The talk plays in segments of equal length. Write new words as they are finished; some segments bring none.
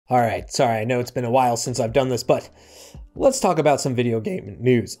All right, sorry, I know it's been a while since I've done this, but let's talk about some video game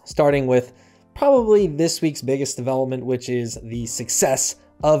news, starting with probably this week's biggest development, which is the success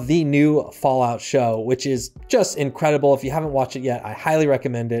of the new Fallout show, which is just incredible. If you haven't watched it yet, I highly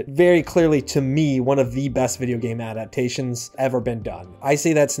recommend it. Very clearly, to me, one of the best video game adaptations ever been done. I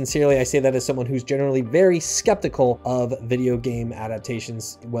say that sincerely. I say that as someone who's generally very skeptical of video game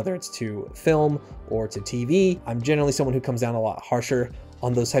adaptations, whether it's to film or to TV. I'm generally someone who comes down a lot harsher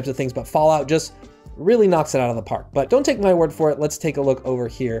on those types of things, but Fallout just really knocks it out of the park. But don't take my word for it. Let's take a look over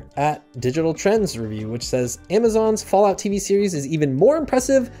here at Digital Trends review, which says Amazon's Fallout TV series is even more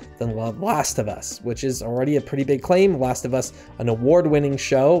impressive than Last of Us, which is already a pretty big claim. Last of Us, an award-winning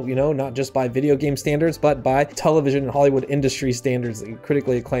show, you know, not just by video game standards, but by television and Hollywood industry standards, a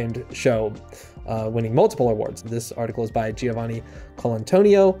critically acclaimed show, winning multiple awards. This article is by Giovanni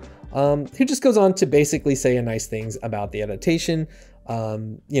Colantonio, who just goes on to basically say nice things about the adaptation.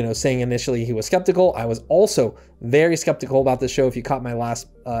 You know, saying initially he was skeptical. I was also very skeptical about this show. If you caught my last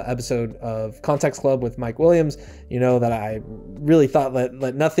episode of Context Club with Mike Williams, you know that I really thought that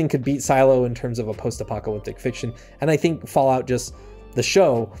nothing could beat Silo in terms of a post-apocalyptic fiction. And I think Fallout, just the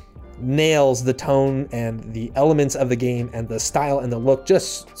show, nails the tone and the elements of the game and the style and the look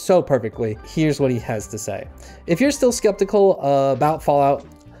just so perfectly. Here's what he has to say. If you're still skeptical about Fallout,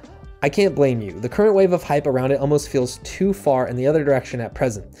 I can't blame you. The current wave of hype around it almost feels too far in the other direction at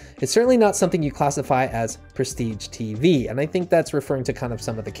present. It's certainly not something you classify as prestige TV, and I think that's referring to kind of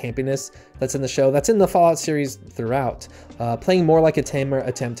some of the campiness that's in the show, that's in the Fallout series throughout, playing more like a tamer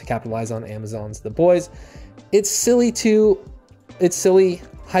attempt to capitalize on Amazon's The Boys. It's silly,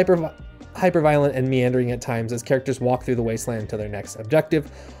 hyper-violent and meandering at times as characters walk through the wasteland to their next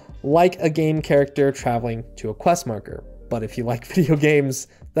objective, like a game character traveling to a quest marker. But if you like video games,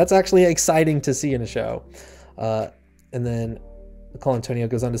 that's actually exciting to see in a show. And then Colantonio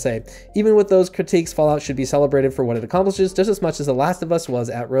goes on to say, even with those critiques, Fallout should be celebrated for what it accomplishes just as much as The Last of Us was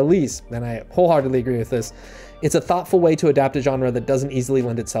at release. And I wholeheartedly agree with this. It's a thoughtful way to adapt a genre that doesn't easily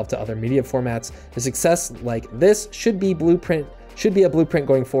lend itself to other media formats. A success like this should be a blueprint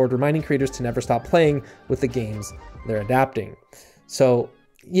going forward, reminding creators to never stop playing with the games they're adapting. So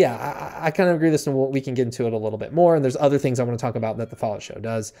yeah, I kind of agree with this, and we can get into it a little bit more. And there's other things I want to talk about that the Fallout show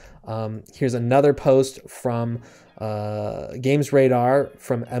does. Here's another post from Games Radar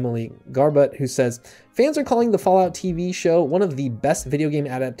from Emily Garbut, who says, fans are calling the Fallout TV show one of the best video game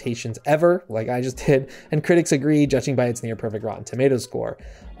adaptations ever, like I just did, and critics agree, judging by its near perfect Rotten Tomatoes score.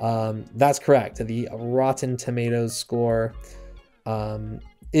 That's correct. The Rotten Tomatoes score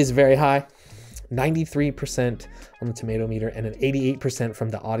is very high. 93% on the tomato meter and an 88% from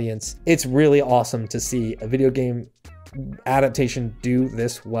the audience. It's really awesome to see a video game adaptation do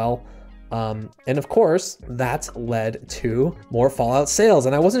this well. And of course, that's led to more Fallout sales.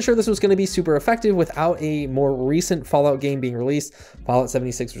 And I wasn't sure this was going to be super effective without a more recent Fallout game being released. Fallout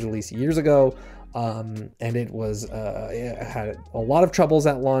 76 was released years ago. And it had a lot of troubles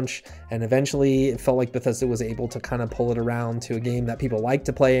at launch, and eventually it felt like Bethesda was able to kind of pull it around to a game that people like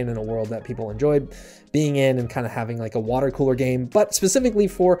to play in a world that people enjoyed being in, and kind of having like a water cooler game. But specifically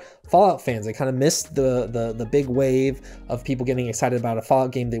for Fallout fans, they kind of missed the big wave of people getting excited about a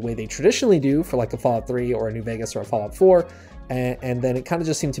Fallout game the way they traditionally do for like a Fallout 3 or a New Vegas or a Fallout 4. And then it kind of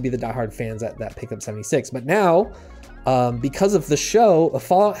just seemed to be the diehard fans that picked up 76. But now, because of the show,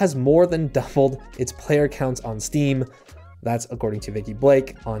 Fallout has more than doubled its player counts on Steam. That's according to Vicky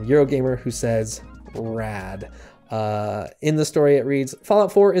Blake on Eurogamer, who says, rad. In the story, it reads,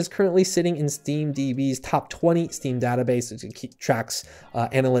 Fallout 4 is currently sitting in SteamDB's top 20 Steam database, which tracks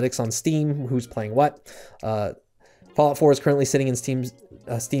analytics on Steam, who's playing what. Fallout 4 is currently sitting in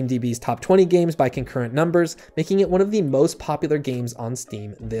SteamDB's top 20 games by concurrent numbers, making it one of the most popular games on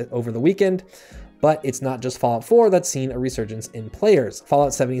Steam over the weekend. But it's not just Fallout 4 that's seen a resurgence in players.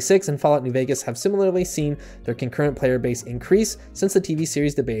 Fallout 76 and Fallout New Vegas have similarly seen their concurrent player base increase since the TV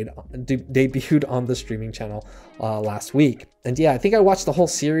series debuted on the streaming channel last week. And yeah, I think I watched the whole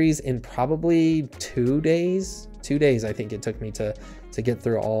series in probably 2 days. 2 days, I think it took me to get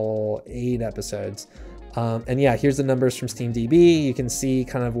through all 8 episodes. And yeah, here's the numbers from SteamDB. You can see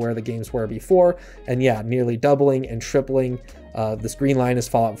kind of where the games were before. And yeah, nearly doubling and tripling. This green line is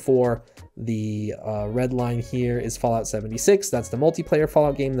Fallout 4. The red line here is Fallout 76. That's the multiplayer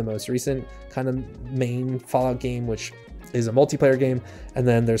Fallout game, the most recent kind of main Fallout game, which is a multiplayer game. And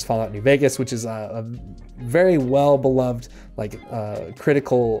then there's Fallout New Vegas, which is a very well-beloved, like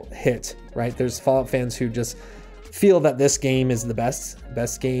critical hit, right? There's Fallout fans who just feel that this game is the best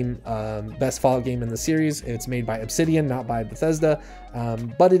Fallout game in the series. It's made by Obsidian, not by Bethesda.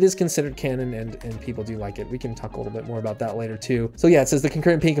 but it is considered canon and people do like it. We can talk a little bit more about that later too. So yeah, it says the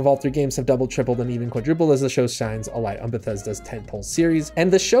concurrent peak of all 3 games have doubled, tripled, and even quadrupled as the show shines a light on Bethesda's tentpole series.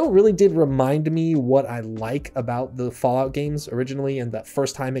 And the show really did remind me what I like about the Fallout games originally and that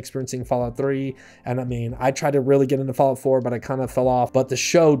first time experiencing Fallout 3. And I mean, I tried to really get into Fallout 4, but I kind of fell off. But the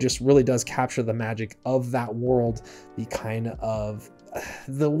show just really does capture the magic of that world, the kind of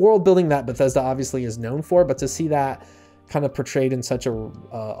the world building that Bethesda obviously is known for, but to see that kind of portrayed in such a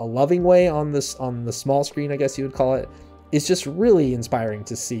loving way on the small screen, I guess you would call it, is just really inspiring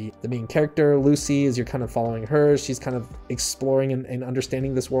to see. The main character, Lucy, as you're kind of following her, she's kind of exploring and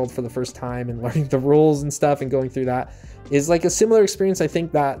understanding this world for the first time and learning the rules and stuff and going through that is like a similar experience, I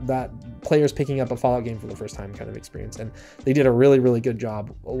think, that players picking up a Fallout game for the first time kind of experience. And they did a really, really good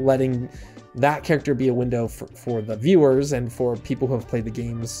job letting that character be a window for the viewers and for people who have played the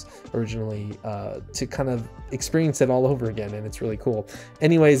games originally to kind of experience it all over again, and it's really cool.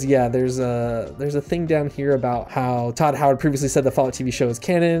 Anyways, yeah, there's a thing down here about how Todd Howard previously said the Fallout TV show is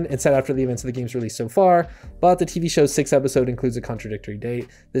canon and said after the events of the games released so far, but the TV show's 6th episode includes a contradictory date.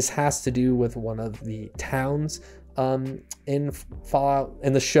 This has to do with one of the towns in Fallout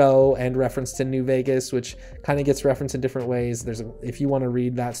in the show and reference to New Vegas, which kind of gets referenced in different ways. If you want to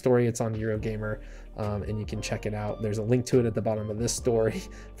read that story, it's on Eurogamer, and you can check it out. There's a link to it at the bottom of this story.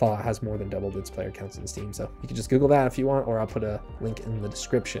 Fallout has more than doubled its player counts in Steam, so you can just Google that if you want, or I'll put a link in the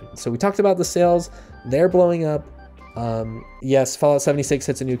description. So we talked about the sales. They're blowing up. Yes, Fallout 76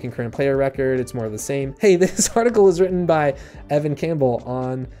 hits a new concurrent player record. It's more of the same. Hey, this article is written by Evan Campbell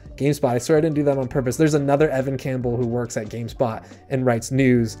on GameSpot. I swear I didn't do that on purpose. There's another Evan Campbell who works at GameSpot and writes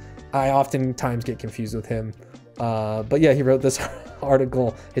news. I oftentimes get confused with him. But yeah, he wrote this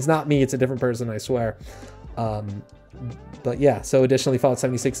article. It's not me, it's a different person, I swear. But yeah, so additionally, Fallout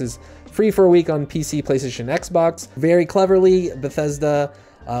 76 is free for a week on PC, PlayStation, Xbox. Very cleverly, Bethesda,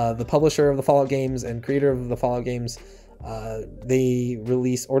 the publisher of the Fallout games and creator of the Fallout games, they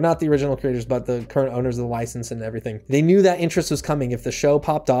released, or not the original creators, but the current owners of the license and everything. They knew that interest was coming. If the show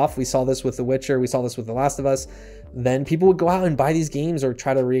popped off, we saw this with The Witcher, we saw this with The Last of Us, then people would go out and buy these games or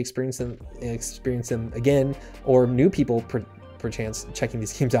try to experience them again, or new people perchance checking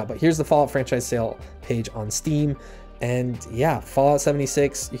these games out. But here's the Fallout franchise sale page on Steam. And yeah, Fallout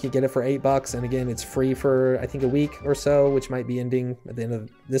 76, you can get it for $8. And again, it's free for, I think, a week or so, which might be ending at the end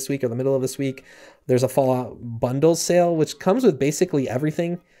of this week or the middle of this week. There's a Fallout bundle sale, which comes with basically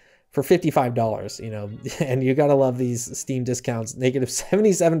everything for $55, you know, and you gotta love these Steam discounts. Negative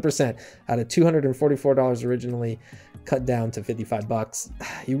 77% out of $244 originally, cut down to $55.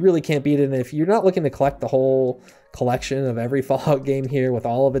 You really can't beat it. And if you're not looking to collect the whole collection of every Fallout game here with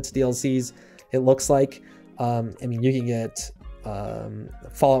all of its DLCs, it looks like, I mean, you can get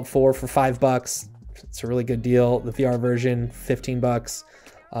Fallout 4 for $5. It's a really good deal. The VR version, $15.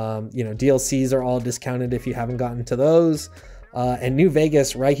 You know, DLCs are all discounted if you haven't gotten to those. And New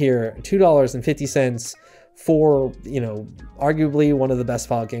Vegas right here, $2.50 for, you know, arguably one of the best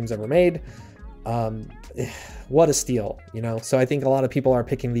Fallout games ever made. What a steal, you know? So I think a lot of people are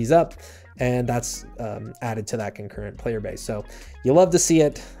picking these up, and that's added to that concurrent player base. So you love to see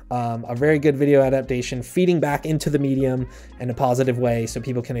it. A very good video adaptation, feeding back into the medium in a positive way so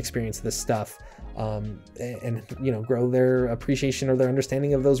people can experience this stuff and you know, grow their appreciation or their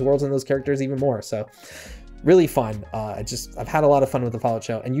understanding of those worlds and those characters even more. So really fun. I've had a lot of fun with the Fallout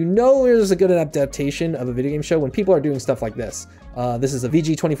show, and you know there's a good adaptation of a video game show when people are doing stuff like this. This is a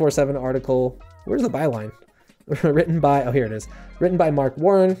VG247 article. Where's the byline? Written by, oh, here it is. Written by Mark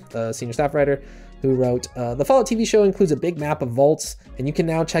Warren, the senior staff writer, who wrote, the Fallout TV show includes a big map of vaults, and you can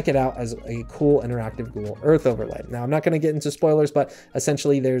now check it out as a cool interactive Google Earth overlay. Now, I'm not going to get into spoilers, but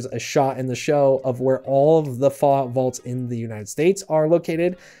essentially there's a shot in the show of where all of the Fallout vaults in the United States are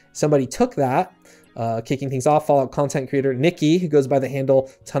located. Somebody took that, kicking things off, Fallout content creator Nikki, who goes by the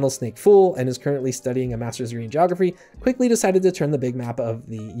handle Tunnel Snake Fool and is currently studying a master's degree in geography, quickly decided to turn the big map of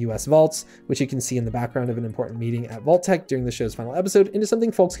the US vaults, which you can see in the background of an important meeting at Vault Tech during the show's final episode, into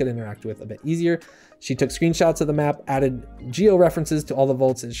something folks could interact with a bit easier. She took screenshots of the map, added geo references to all the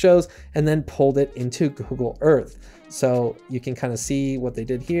vaults it shows, and then pulled it into Google Earth. So you can kind of see what they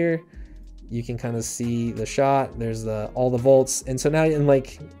did here. You can kind of see the shot. There's all the vaults. And so now in,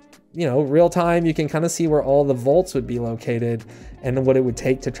 like, you know, real time, you can kind of see where all the vaults would be located and what it would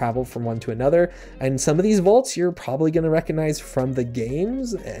take to travel from one to another. And some of these vaults you're probably going to recognize from the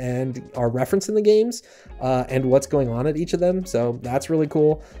games and are referenced in the games and what's going on at each of them. So that's really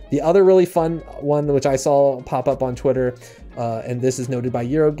cool. The other really fun one, which I saw pop up on Twitter, and this is noted by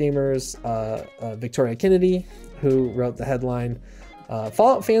Eurogamers, Victoria Kennedy, who wrote the headline,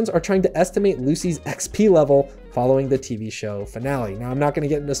 Fallout fans are trying to estimate Lucy's XP level following the TV show finale. Now, I'm not going to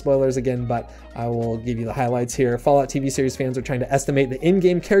get into spoilers again, but I will give you the highlights here. Fallout TV series fans are trying to estimate the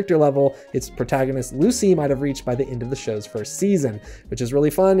in-game character level its protagonist Lucy might have reached by the end of the show's first season, which is really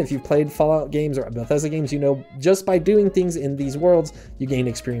fun. If you've played Fallout games or Bethesda games, you know just by doing things in these worlds, you gain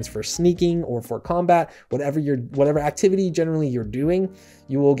experience for sneaking or for combat. Whatever activity generally you're doing,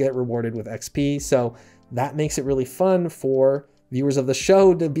 you will get rewarded with XP. So that makes it really fun for viewers of the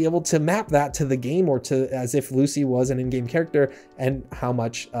show to be able to map that to the game, or to as if Lucy was an in-game character, and how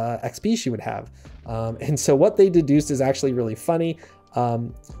much XP she would have. And so what they deduced is actually really funny.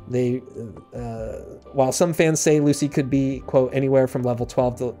 While some fans say Lucy could be, quote, anywhere from level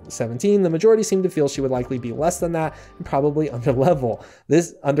 12 to 17, the majority seem to feel she would likely be less than that and probably under level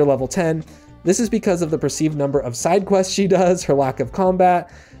 10. This is because of the perceived number of side quests she does, her lack of combat.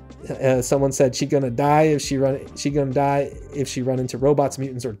 Someone said she's gonna die if she run into robots,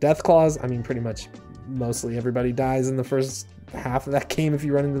 mutants, or death claws. I mean, pretty much mostly everybody dies in the first half of that game if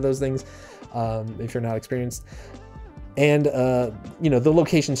you run into those things, if you're not experienced. And you know, the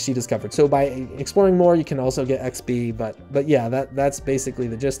locations she discovered. So by exploring more, you can also get XP. But yeah, that's basically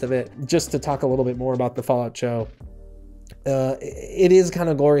the gist of it. Just to talk a little bit more about the Fallout show. It is kind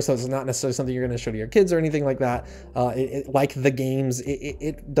of gory, so it's not necessarily something you're going to show to your kids or anything like that. Like the games,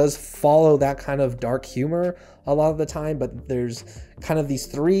 it does follow that kind of dark humor a lot of the time, but there's kind of these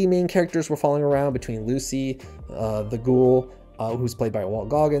three main characters we're following around between Lucy, the ghoul, who's played by Walt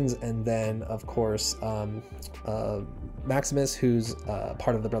Goggins, and then of course Maximus, who's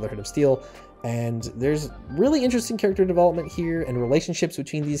part of the Brotherhood of Steel. And there's really interesting character development here and relationships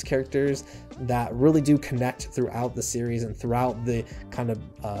between these characters that really do connect throughout the series and throughout the kind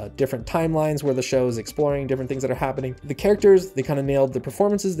of different timelines where the show is exploring different things that are happening. The characters, they kind of nailed the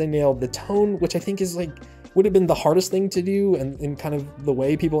performances, they nailed the tone, which I think is would have been the hardest thing to do, and kind of the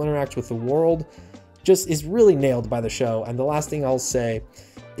way people interact with the world just is really nailed by the show. And the last thing I'll say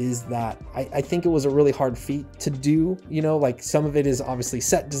is that I think it was a really hard feat to do. You know, like some of it is obviously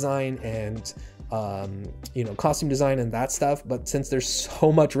set design and you know, costume design and that stuff, but since there's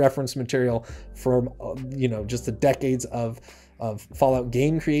so much reference material from you know, just the decades of Fallout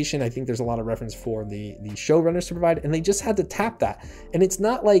game creation, I think there's a lot of reference for the showrunners to provide, and they just had to tap that. And it's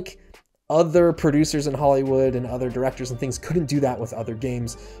not like other producers in Hollywood and other directors and things couldn't do that with other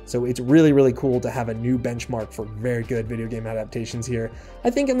games. So it's really, really cool to have a new benchmark for very good video game adaptations here. I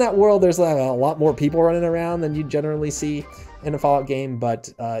think in that world, there's a lot more people running around than you generally see in a Fallout game, but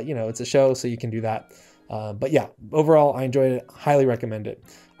you know, it's a show, so you can do that. But yeah, overall, I enjoyed it. Highly recommend it.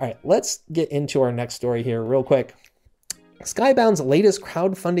 All right, let's get into our next story here real quick. Skybound's latest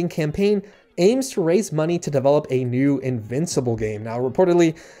crowdfunding campaign aims to raise money to develop a new Invincible game. Now,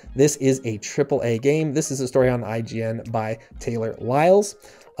 reportedly, this is a AAA game. This is a story on IGN by Taylor Lyles.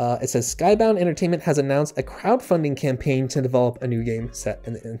 It says Skybound Entertainment has announced a crowdfunding campaign to develop a new game set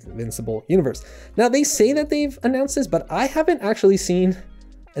in the Invincible universe. Now, they say that they've announced this, but I haven't actually seen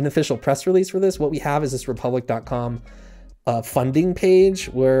an official press release for this. What we have is this Republic.com funding page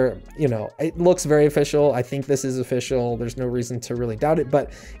where, you know, it looks very official. I think this is official. There's no reason to really doubt it,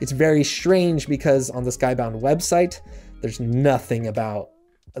 but it's very strange because on the Skybound website, there's nothing about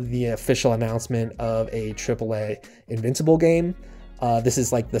the official announcement of a AAA Invincible game. This is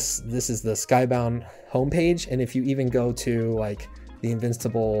the Skybound homepage, and if you even go to like the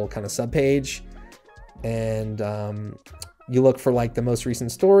Invincible kind of subpage and you look for like the most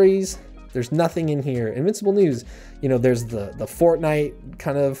recent stories, there's nothing in here. Invincible news, you know, there's the Fortnite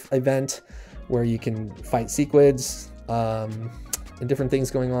kind of event where you can fight sequids and different things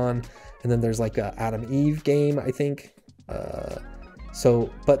going on, and then there's like a Adam Eve game, I think.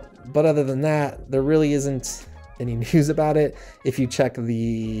 But other than that, there really isn't any news about it. If you check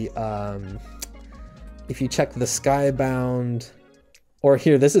the Skybound, or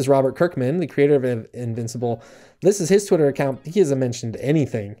here, this is Robert Kirkman, the creator of Invincible. This is his Twitter account. He hasn't mentioned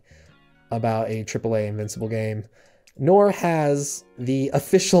anything about a AAA Invincible game, nor has the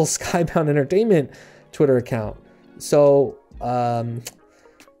official Skybound Entertainment Twitter account. So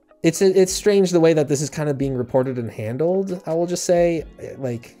it's strange the way that this is kind of being reported and handled. I will just say,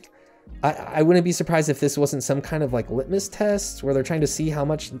 like, I wouldn't be surprised if this wasn't some kind of like litmus test where they're trying to see how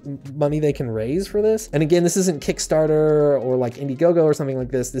much money they can raise for this. And again, this isn't Kickstarter or like Indiegogo or something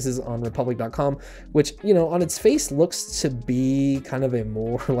like this. This is on Republic.com, which, you know, on its face looks to be kind of a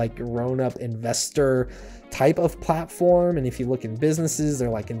more like grown-up investor type of platform. And if you look in businesses, they're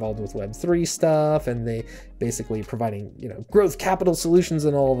like involved with Web3 stuff, and they basically providing, you know, growth capital solutions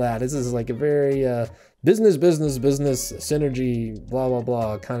and all that. This is like a very business synergy, blah blah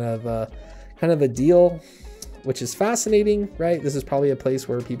blah, kind of a deal. which is fascinating, right? This is probably a place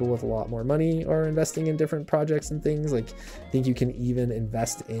where people with a lot more money are investing in different projects and things. Like, I think you can even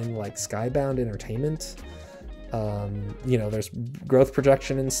invest in like Skybound Entertainment. You know, there's growth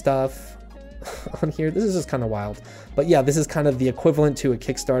projection and stuff on here. This is just kind of wild. But yeah, this is kind of the equivalent to a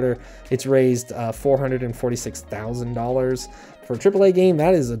Kickstarter. It's raised $446,000 for a AAA game.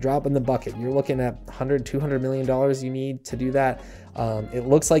 That is a drop in the bucket. You're looking at $200 million you need to do that. It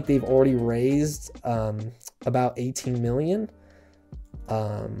looks like they've already raised about 18 million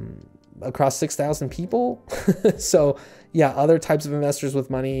across 6,000 people. So yeah, other types of investors with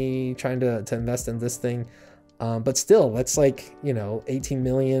money trying to invest in this thing. But still, that's like, you know, 18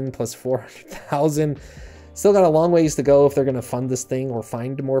 million plus 400,000. Still got a long ways to go if they're going to fund this thing or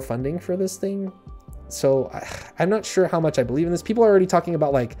find more funding for this thing. So I'm not sure how much I believe in this. People are already talking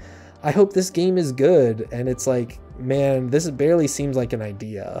about like, I hope this game is good. And it's like, man, this barely seems like an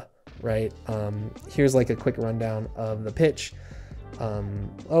idea, right? Here's like a quick rundown of the pitch.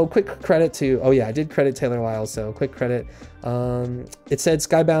 Quick credit to, oh yeah, I did credit Taylor Lyle, so quick credit. It said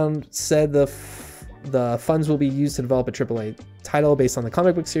Skybound said the funds will be used to develop a AAA title based on the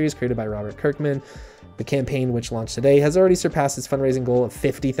comic book series created by Robert Kirkman. The campaign, which launched today, has already surpassed its fundraising goal of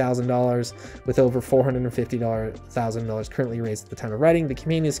 $50,000, with over $450,000 currently raised at the time of writing. The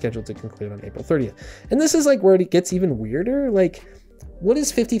campaign is scheduled to conclude on April 30th. And this is like where it gets even weirder. Like, what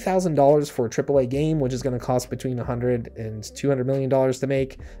is $50,000 for a AAA game, which is going to cost between $100 and $200 million to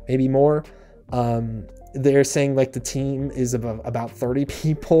make, maybe more? They're saying like the team is about 30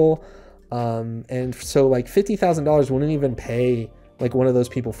 people. And so like $50,000 wouldn't even pay like one of those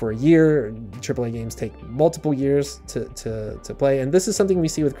people for a year. AAA games take multiple years to play. And this is something we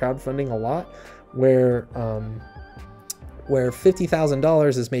see with crowdfunding a lot, where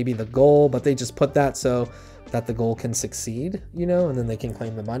 $50,000 is maybe the goal, but they just put that so that the goal can succeed, you know, and then they can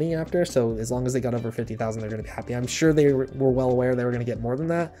claim the money after. So as long as they got over 50,000, they're going to be happy. I'm sure they were well aware they were going to get more than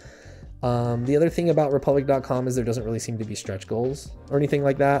that. The other thing about Republic.com is there doesn't really seem to be stretch goals or anything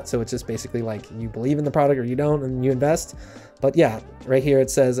like that. So it's just basically like you believe in the product or you don't and you invest. But yeah, right here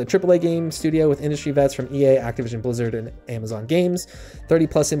it says a AAA game studio with industry vets from EA, Activision Blizzard, and Amazon Games. 30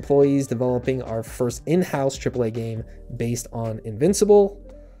 plus employees developing our first in-house AAA game based on Invincible.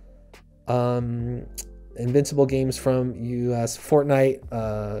 Invincible games from US, Fortnite,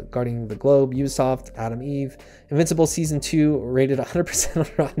 Guarding the Globe, Ubisoft, Adam Eve. Invincible Season 2 rated 100% on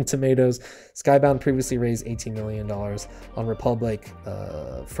Rotten Tomatoes. Skybound previously raised $18 million on Republic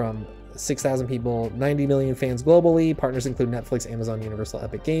from 6,000 people, 90 million fans globally. Partners include Netflix, Amazon, Universal,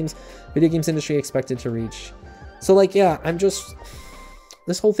 Epic Games. Video games industry expected to reach. So like, yeah,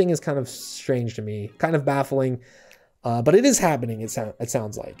 this whole thing is kind of strange to me, kind of baffling. But it is happening, it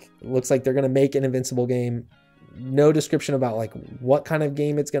sounds like. It looks like they're going to make an Invincible game. No description about like what kind of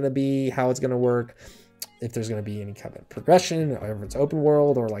game it's going to be, how it's going to work, if there's going to be any kind of progression, or if it's open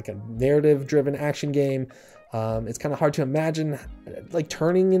world or like a narrative-driven action game. It's kind of hard to imagine like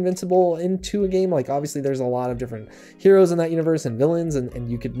turning Invincible into a game. Like obviously there's a lot of different heroes in that universe and villains, and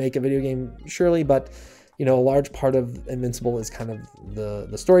you could make a video game surely, but you know, a large part of Invincible is kind of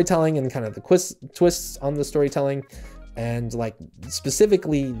the storytelling and kind of the twists on the storytelling, and like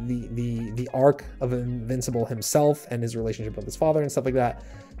specifically the arc of Invincible himself and his relationship with his father and stuff like that.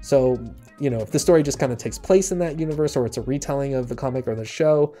 So, you know, if the story just kind of takes place in that universe, or it's a retelling of the comic or the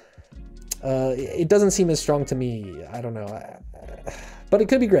show, it doesn't seem as strong to me. I don't know, but it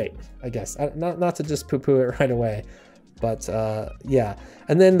could be great, I guess. Not to just poo-poo it right away. But yeah,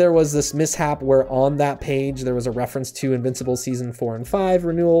 and then there was this mishap where on that page there was a reference to Invincible Season 4 and 5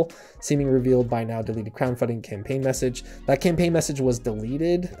 renewal, seeming revealed by now deleted crowdfunding campaign message. That campaign message was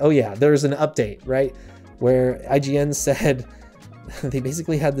deleted. Oh yeah, there's an update, right? Where IGN said, they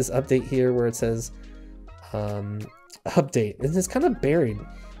basically had this update here where it says, update, and it's kind of buried.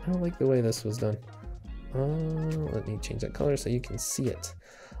 I don't like the way this was done. Let me change that color so you can see it.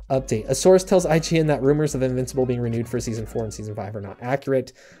 Update. A source tells IGN that rumors of Invincible being renewed for Season 4 and Season 5 are not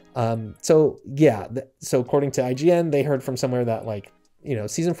accurate. So yeah, so according to IGN, they heard from somewhere that like, you know,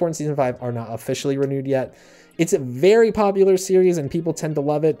 Season 4 and Season 5 are not officially renewed yet. It's a very popular series and people tend to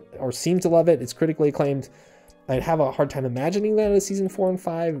love it or seem to love it. It's critically acclaimed. I'd have a hard time imagining that a Season 4 and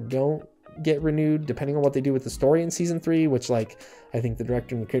 5 don't get renewed depending on what they do with the story in Season 3, which like I think the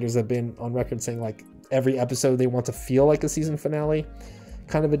director and the creators have been on record saying like every episode they want to feel like a season finale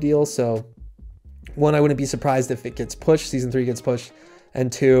kind of a deal. So one, I wouldn't be surprised if it gets pushed, Season 3 gets pushed, and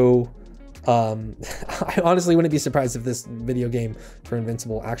two, I honestly wouldn't be surprised if this video game for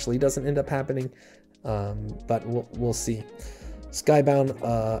Invincible actually doesn't end up happening, but we'll see. Skybound,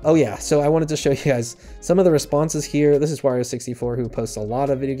 oh yeah, so I wanted to show you guys some of the responses here. This is Wario64, who posts a lot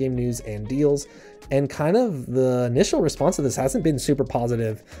of video game news and deals, and kind of the initial response to this hasn't been super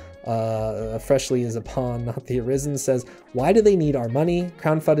positive. Freshly is a pawn, not the Arisen, says, why do they need our money?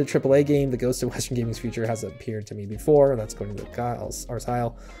 Crowdfunded AAA game, the ghost of Western gaming's future has appeared to me before. That's according to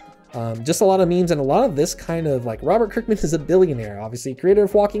Arsile. Just a lot of memes and a lot of this kind of like, Robert Kirkman is a billionaire, obviously creator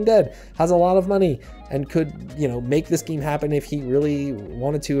of Walking Dead, has a lot of money and could, you know, make this game happen if he really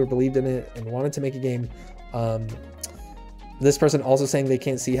wanted to or believed in it and wanted to make a game. This person also saying they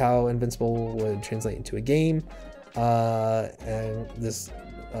can't see how Invincible would translate into a game. And this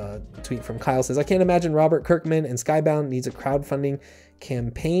tweet from Kyle says, I can't imagine Robert Kirkman and Skybound needs a crowdfunding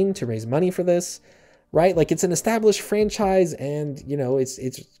campaign to raise money for this. Right? Like, it's an established franchise, and, you know, it's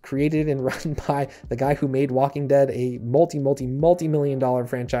created and run by the guy who made Walking Dead, a multi-million-dollar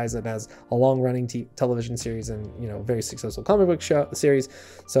franchise that has a long-running television series and, you know, very successful comic book series.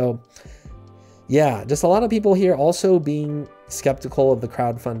 So, yeah, just a lot of people here also being skeptical of the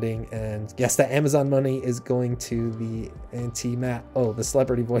crowdfunding, and guess that Amazon money is going to the the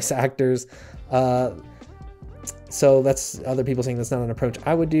celebrity voice actors. So that's other people saying that's not an approach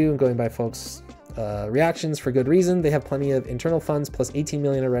I would do, and going by folks' reactions for good reason. They have plenty of internal funds plus 18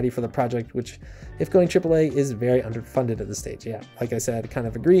 million already for the project, which, if going AAA, is very underfunded at this stage. Yeah, like I said, kind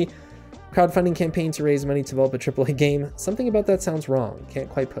of agree. Crowdfunding campaign to raise money to develop a AAA game. Something about that sounds wrong. Can't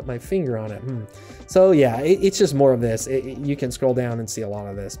quite put my finger on it. So yeah, it's just more of this. You can scroll down and see a lot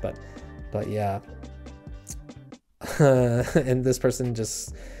of this, but yeah. And this person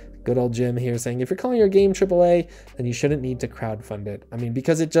just, good old Jim here, saying, if you're calling your game AAA, then you shouldn't need to crowdfund it. I mean,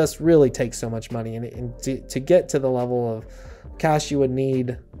 because it just really takes so much money, and to get to the level of cash you would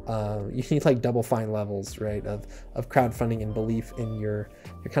need, you need like Double Fine levels, right, of crowdfunding and belief in your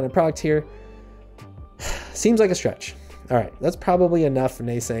kind of product here. Seems like a stretch. All right, that's probably enough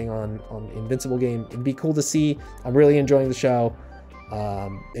naysaying on Invincible game. It'd be cool to see. I'm really enjoying the show.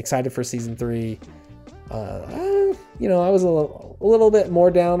 Excited for season 3. You know, I was a little bit more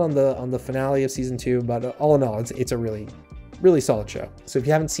down on the finale of season 2, but all in all, it's a really solid show. So if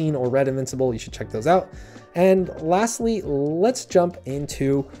you haven't seen or read Invincible, you should check those out. And lastly, let's jump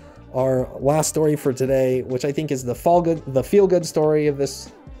into our last story for today, which I think is the feel good story of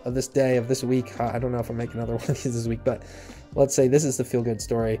this week. I don't know if I'll make another one of these this week, but let's say this is the feel good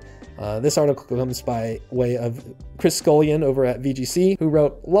story. This article comes by way of Chris Scullion over at VGC, who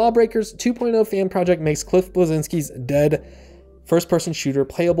wrote, Lawbreakers 2.0 fan project makes Cliff Bleszinski's Dead first-person shooter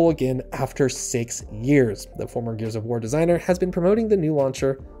playable again after 6 years. The former Gears of War designer has been promoting the new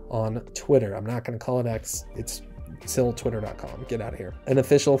launcher on Twitter. I'm not going to call it X. It's still twitter.com. Get out of here. An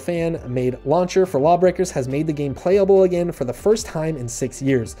official fan-made launcher for Lawbreakers has made the game playable again for the first time in 6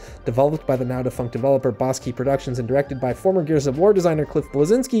 years. Developed by the now-defunct developer Boss Key Productions and directed by former Gears of War designer Cliff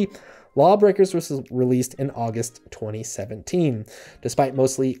Bleszinski, Lawbreakers was released in August 2017. Despite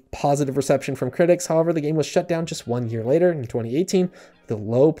mostly positive reception from critics, however, the game was shut down just 1 year later in 2018, with a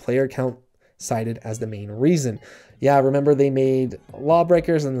low player count cited as the main reason. Yeah, remember they made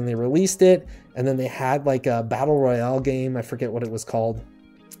Lawbreakers and then they released it, and then they had like a battle royale game, I forget what it was called,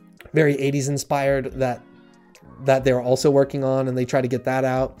 very 80s inspired, that they were also working on, and they tried to get that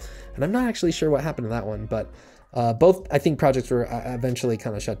out, and I'm not actually sure what happened to that one, but both, I think, projects were eventually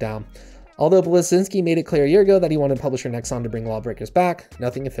kind of shut down. Although Bleszinski made it clear a year ago that he wanted publisher Nexon to bring Lawbreakers back,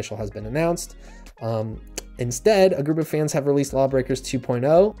 nothing official has been announced. Instead, a group of fans have released Lawbreakers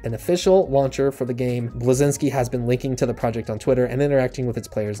 2.0, an official launcher for the game. Bleszinski has been linking to the project on Twitter and interacting with its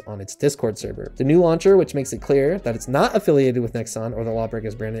players on its Discord server. The new launcher, which makes it clear that it's not affiliated with Nexon or the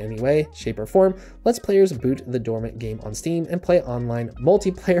Lawbreakers brand in any way, shape, or form, lets players boot the dormant game on Steam and play online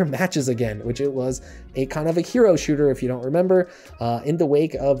multiplayer matches again, which it was a kind of a hero shooter, if you don't remember, in the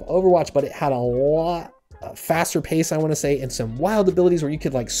wake of Overwatch, but it had a lot faster pace, I want to say, and some wild abilities where you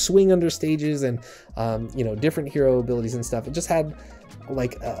could like swing under stages and you know, different hero abilities and stuff. It just had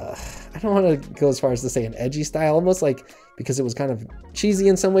like I don't want to go as far as to say an edgy style, almost like, because it was kind of cheesy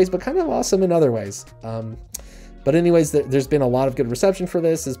in some ways but kind of awesome in other ways. But anyways, there's been a lot of good reception for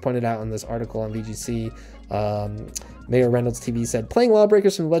this, as pointed out in this article on VGC. Mayor Reynolds TV said, playing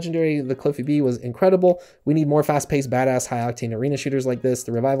Lawbreakers from legendary The Cliffy B was incredible. We need more fast-paced, badass, high-octane arena shooters like this.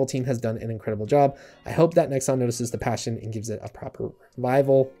 The Revival team has done an incredible job. I hope that Nexon notices the passion and gives it a proper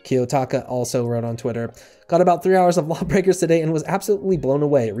revival. Kiyotaka also wrote on Twitter, got about 3 hours of Lawbreakers today and was absolutely blown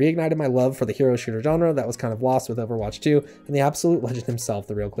away. It reignited my love for the hero shooter genre that was kind of lost with Overwatch 2, and the absolute legend himself,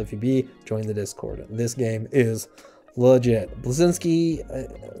 the real Cliffy B, joined the Discord. This game is legit. Bleszinski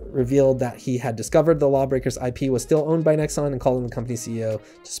revealed that he had discovered the Lawbreakers IP was still owned by Nexon and called on the company CEO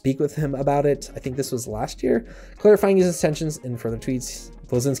to speak with him about it. I think this was last year, clarifying his intentions in further tweets.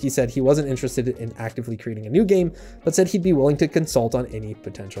 Blazinski said he wasn't interested in actively creating a new game, but said he'd be willing to consult on any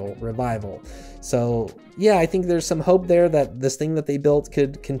potential revival. So yeah, I think there's some hope there that this thing that they built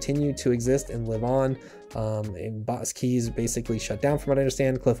could continue to exist and live on. And Boss Keys basically shut down from what I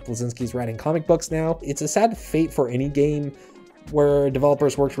understand. Cliff Blazinski's writing comic books now. It's a sad fate for any game where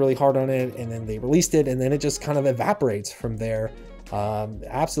developers worked really hard on it and then they released it and then it just kind of evaporates from there.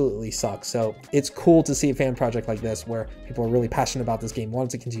 Absolutely sucks. So it's cool to see a fan project like this where people are really passionate about this game, wanted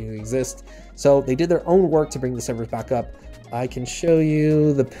to continue to exist. So they did their own work to bring the servers back up. I can show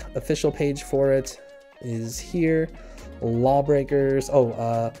you the official page for it is here. Lawbreakers,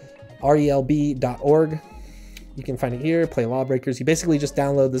 relb.org. You can find it here, play Lawbreakers. You basically just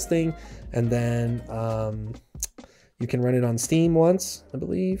download this thing and then you can run it on Steam once, I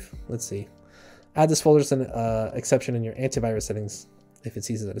believe. Let's see. Add this folder as an exception in your antivirus settings. If it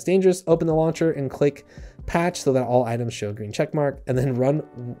sees that it's dangerous, open the launcher and click patch so that all items show a green check mark, and then run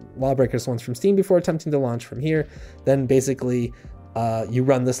Lawbreakers once from Steam before attempting to launch from here. Then basically you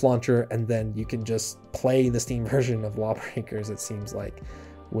run this launcher and then you can just play the Steam version of Lawbreakers, it seems like,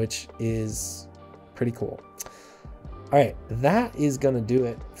 which is pretty cool. All right, that is gonna do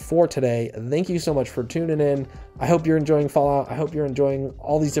it for today. Thank you so much for tuning in. I hope you're enjoying Fallout. I hope you're enjoying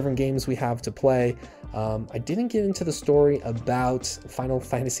all these different games we have to play. I didn't get into the story about Final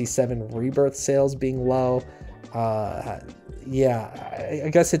Fantasy VII Rebirth sales being low. Yeah, I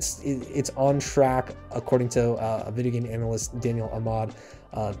guess it's on track, according to a video game analyst, Daniel Ahmad,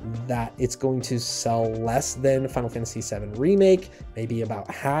 that it's going to sell less than Final Fantasy VII Remake, maybe about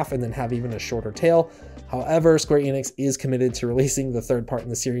half, and then have even a shorter tail. However, Square Enix is committed to releasing the third part in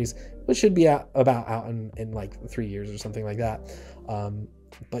the series, which should be out in like 3 years or something like that.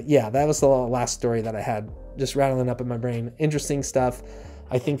 But yeah, that was the last story that I had just rattling up in my brain. Interesting stuff.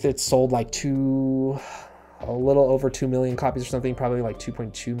 I think that sold like a little over 2 million copies or something, probably like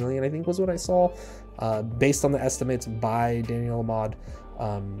 2.2 million, I think was what I saw, based on the estimates by Daniel Ahmad,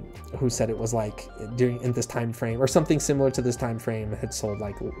 who said it was like in this time frame or something similar to this time frame had sold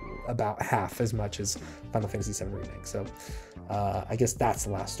like about half as much as Final Fantasy VII Remake. So I guess that's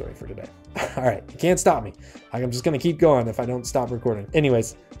the last story for today. All right, you can't stop me. I'm just gonna keep going if I don't stop recording.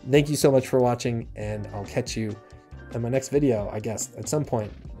 Anyways, thank you so much for watching, and I'll catch you in my next video, I guess, at some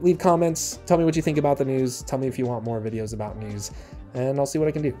point. Leave comments, tell me what you think about the news, tell me if you want more videos about news, and I'll see what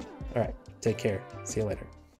I can do. All right, take care, see you later.